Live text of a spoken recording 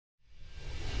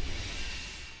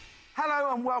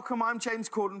Hello and welcome, I'm James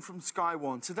Corden from Sky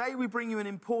One. Today we bring you an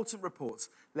important report.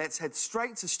 Let's head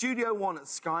straight to Studio One at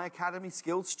Sky Academy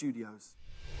Skills Studios.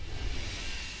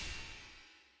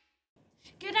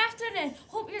 Good afternoon,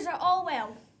 hope you are all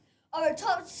well. Our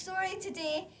top story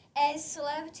today is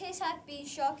celebrities have been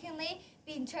shockingly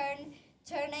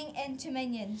turning into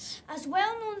minions. As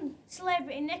well-known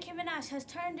celebrity Nicki Minaj has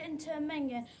turned into a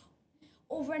minion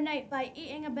overnight by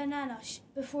eating a banana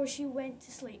before she went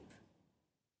to sleep.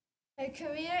 Her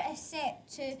career is set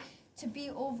to be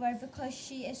over because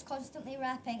she is constantly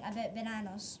rapping about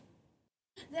bananas.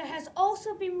 There has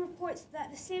also been reports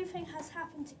that the same thing has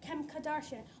happened to Kim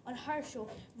Kardashian on her show.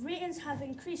 Ratings have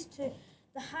increased to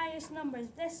the highest numbers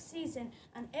this season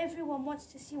and everyone wants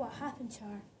to see what happened to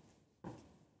her.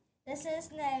 This is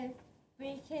now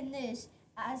breaking news,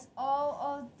 as all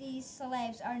of these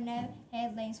celebs are now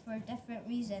headlines for different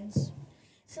reasons.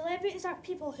 Celebrities are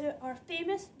people who are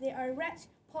famous, they are rich,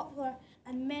 popular,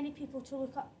 and many people to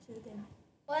look up to them.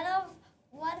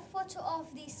 One photo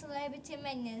of these celebrity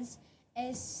minions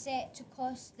is set to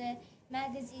cost the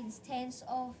magazines tens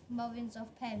of millions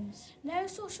of pounds. Now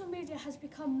social media has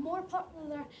become more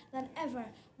popular than ever.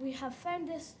 We have found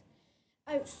this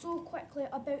out so quickly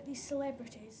about these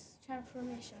celebrities'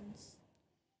 transformations.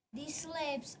 These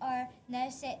celebs are now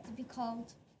set to be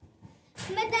called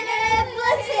Celebrities!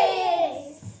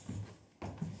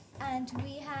 And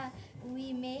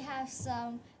we may have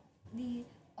some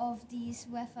of these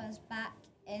with us back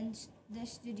in the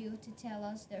studio to tell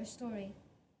us their story.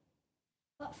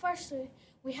 But firstly,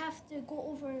 we have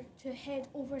to head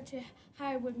over to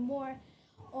Hollywood more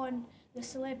on the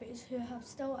celebrities who have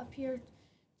still appeared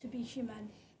to be human.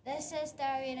 This is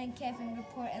Darian and Kevin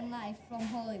reporting live from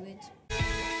Hollywood.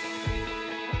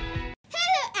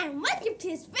 Hello and welcome to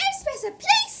this very special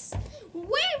place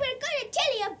where we're going to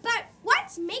tell you about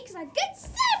what makes a good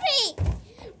celebrity.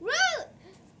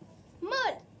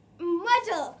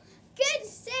 Model. Good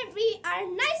celebrities are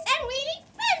nice and really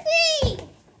friendly.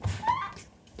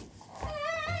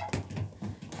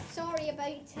 Sorry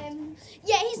about him.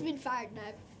 Yeah, he's been fired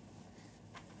now.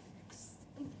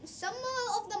 Some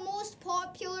of the most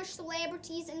popular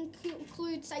celebrities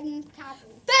include Simon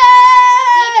Cowell,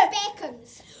 David Beckham,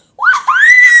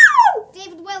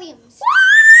 David Williams,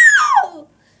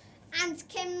 and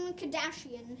Kim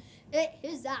Kardashian.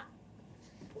 Who's that?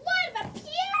 What a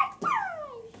pure time!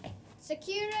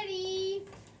 Security.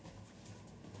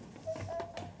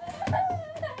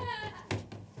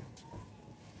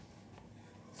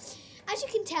 As you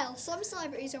can tell, some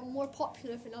celebrities are more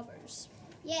popular than others.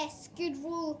 Yes, good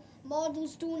role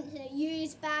models don't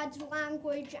use bad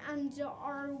language and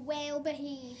are well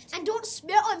behaved. And don't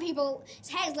spit on people's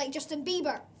heads like Justin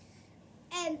Bieber.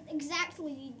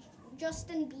 Exactly,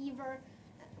 Justin Bieber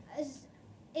is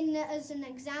an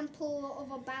example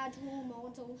of a bad role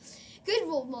model. Good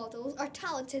role models are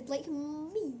talented like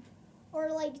me. Or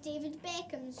like David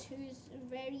Beckham, who's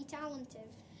very talented.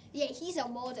 Yeah, he's a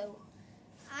model.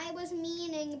 I was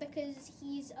meaning because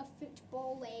he's a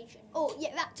football legend. Oh,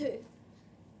 yeah, that too.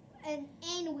 And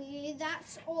anyway,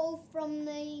 that's all from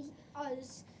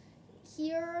us.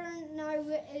 Here now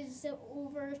is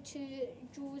over to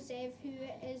Joseph, who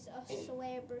is a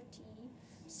celebrity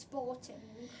spotting.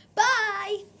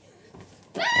 Bye!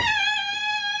 Bye!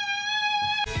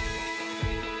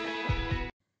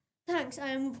 Thanks, I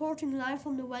am reporting live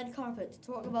from the red carpet to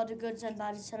talk about the goods and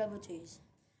bads of celebrities.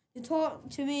 To talk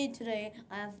to me today,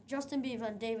 I have Justin Bieber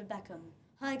and David Beckham.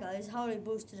 Hi guys, how are you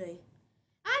both today?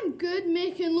 I'm good,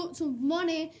 making lots of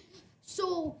money,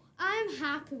 so I'm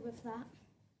happy with that.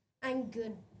 I'm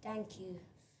good, thank you.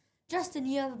 Justin,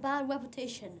 you have a bad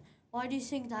reputation. Why do you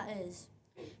think that is?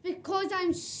 Because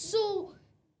I'm so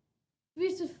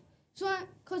beautiful.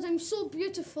 Because I'm so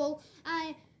beautiful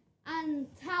and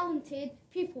talented,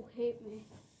 people hate me.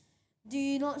 Do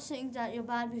you not think that your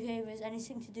bad behavior has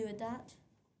anything to do with that?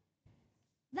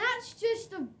 That's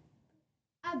just a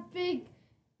big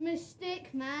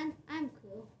mistake, man. I'm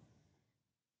cool.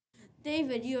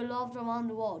 David, you are loved around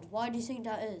the world. Why do you think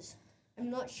that is? I'm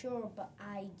not sure, but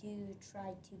I do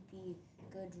try to be a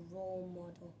good role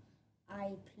model.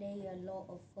 I play a lot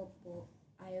of football.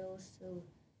 I also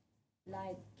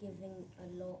like giving a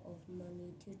lot of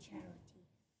money to charity.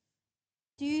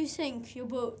 Do you think you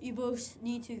both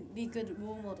need to be good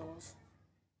role models?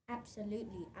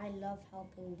 Absolutely. I love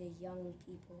helping the young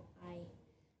people. I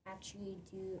actually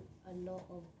do a lot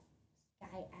of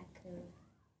Sky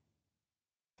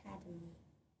Academy.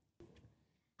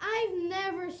 I've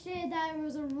never said I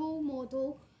was a role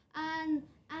model, and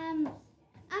I'm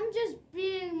just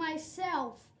being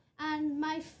myself, and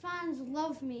my fans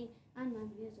love me and my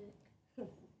music.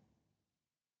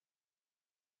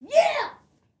 Yeah!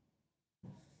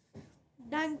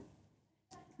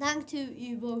 Thank to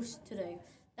you both today.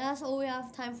 That's all we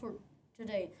have time for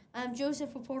today. I'm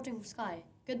Joseph reporting for Sky.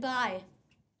 Goodbye.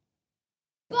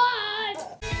 Bye!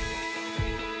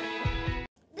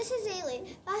 This is Ailey,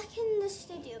 back in the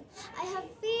studio. I have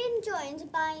been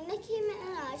joined by Nicki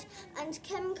Minaj and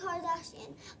Kim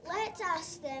Kardashian. Let's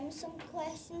ask them some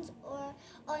questions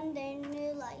on their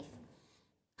new life.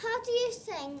 Who do you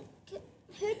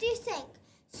think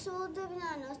sold the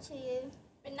banana to you?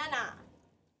 Banana.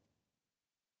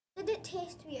 Did it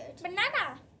taste weird?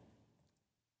 Banana.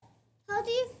 How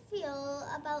do you feel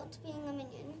about being a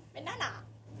minion? Banana.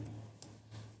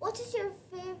 What is your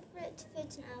favourite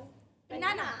food now?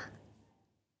 Banana.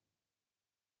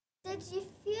 Did you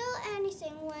feel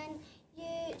anything when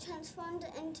you transformed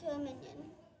into a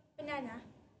minion? Banana.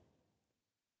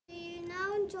 Do you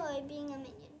now enjoy being a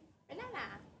minion?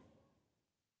 Banana.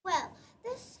 Well,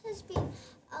 this has been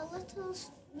a little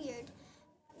weird.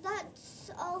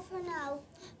 That's all for now.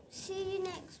 See you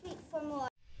next week for more.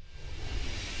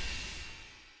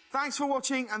 Thanks for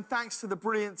watching, and thanks to the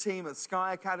brilliant team at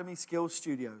Sky Academy Skills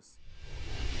Studios.